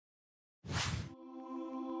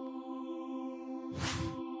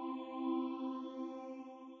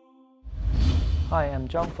Hi, I'm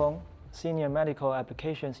Zhang Feng, Senior Medical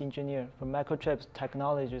Applications Engineer for Microchip's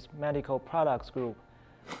Technologies Medical Products Group.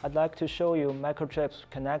 I'd like to show you Microchip's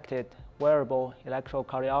connected wearable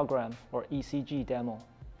electrocardiogram or ECG demo.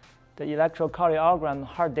 The electrocardiogram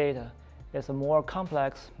heart data is a more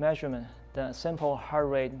complex measurement than a simple heart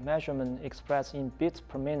rate measurement expressed in beats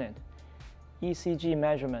per minute. ECG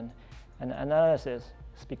measurement and analysis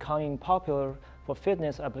is becoming popular for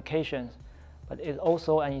fitness applications, but it's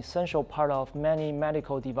also an essential part of many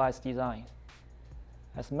medical device designs.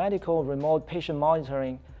 As medical remote patient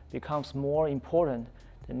monitoring becomes more important,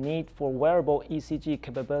 the need for wearable ECG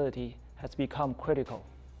capability has become critical.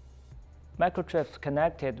 Microchip's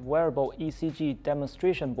connected wearable ECG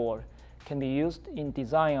demonstration board can be used in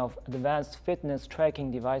design of advanced fitness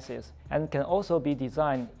tracking devices and can also be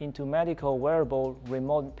designed into medical wearable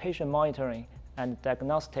remote patient monitoring and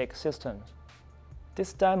diagnostic systems.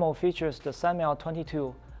 This demo features the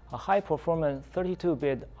SEMIL22, a high-performance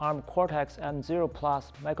 32-bit ARM Cortex-M0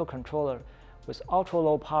 Plus microcontroller with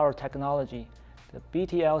ultra-low power technology, the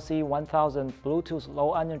BTLC1000 Bluetooth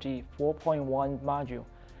low-energy 4.1 module,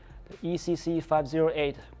 the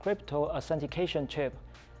ECC508 crypto authentication chip,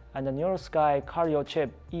 and the NeuroSky Cardio Chip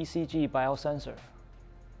ECG biosensor.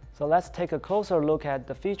 So let's take a closer look at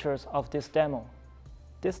the features of this demo.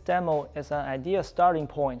 This demo is an ideal starting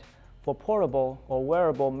point for portable or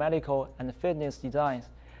wearable medical and fitness designs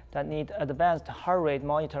that need advanced heart rate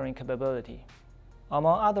monitoring capability.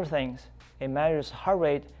 Among other things, it measures heart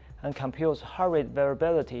rate and computes heart rate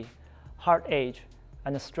variability, heart age,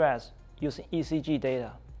 and stress using ECG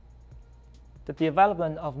data. The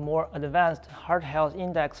development of more advanced heart health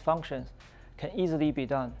index functions can easily be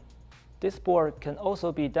done. This board can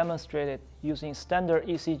also be demonstrated using standard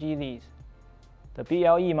ECG leads. The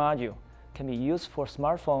BLE module can be used for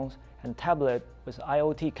smartphones and tablets with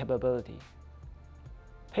IoT capability.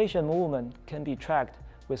 Patient movement can be tracked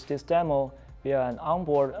with this demo via an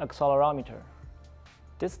onboard accelerometer.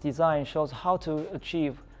 This design shows how to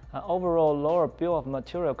achieve an overall lower bill of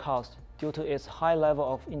material cost due to its high level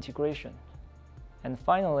of integration. And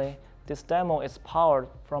finally, this demo is powered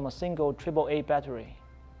from a single AAA battery.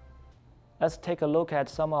 Let's take a look at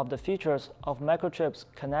some of the features of Microchip's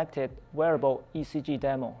connected wearable ECG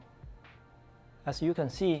demo. As you can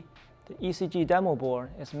see, the ECG demo board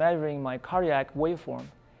is measuring my cardiac waveform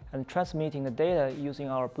and transmitting the data using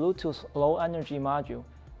our Bluetooth low-energy module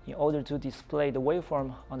in order to display the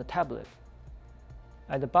waveform on the tablet.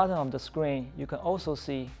 At the bottom of the screen, you can also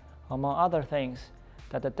see, among other things,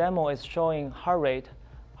 that the demo is showing heart rate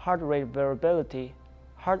variability,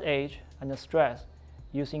 heart age, and the stress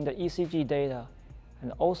using the ECG data,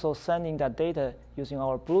 and also sending that data using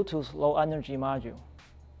our Bluetooth low-energy module.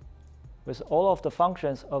 With all of the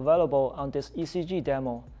functions available on this ECG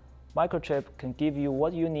demo, Microchip can give you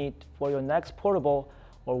what you need for your next portable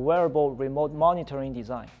or wearable remote monitoring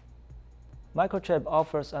design. Microchip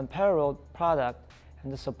offers unparalleled product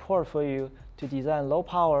and the support for you to design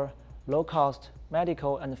low-power, low-cost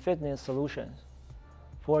medical and fitness solutions.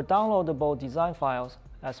 For downloadable design files,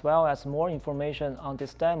 as well as more information on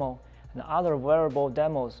this demo and other wearable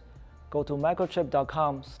demos, go to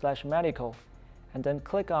microchip.com/medical and then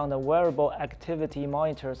click on the Wearable Activity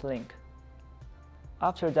Monitors link.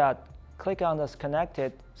 After that, click on the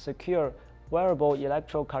Connected, Secure Wearable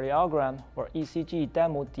Electrocardiogram or ECG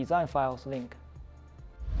Demo Design Files link.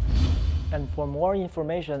 And for more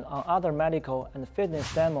information on other medical and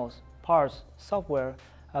fitness demos, parts, software,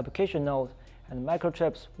 application notes, and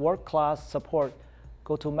Microchip's world-class support,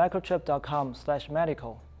 go to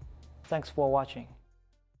microchip.com/medical. Thanks for watching.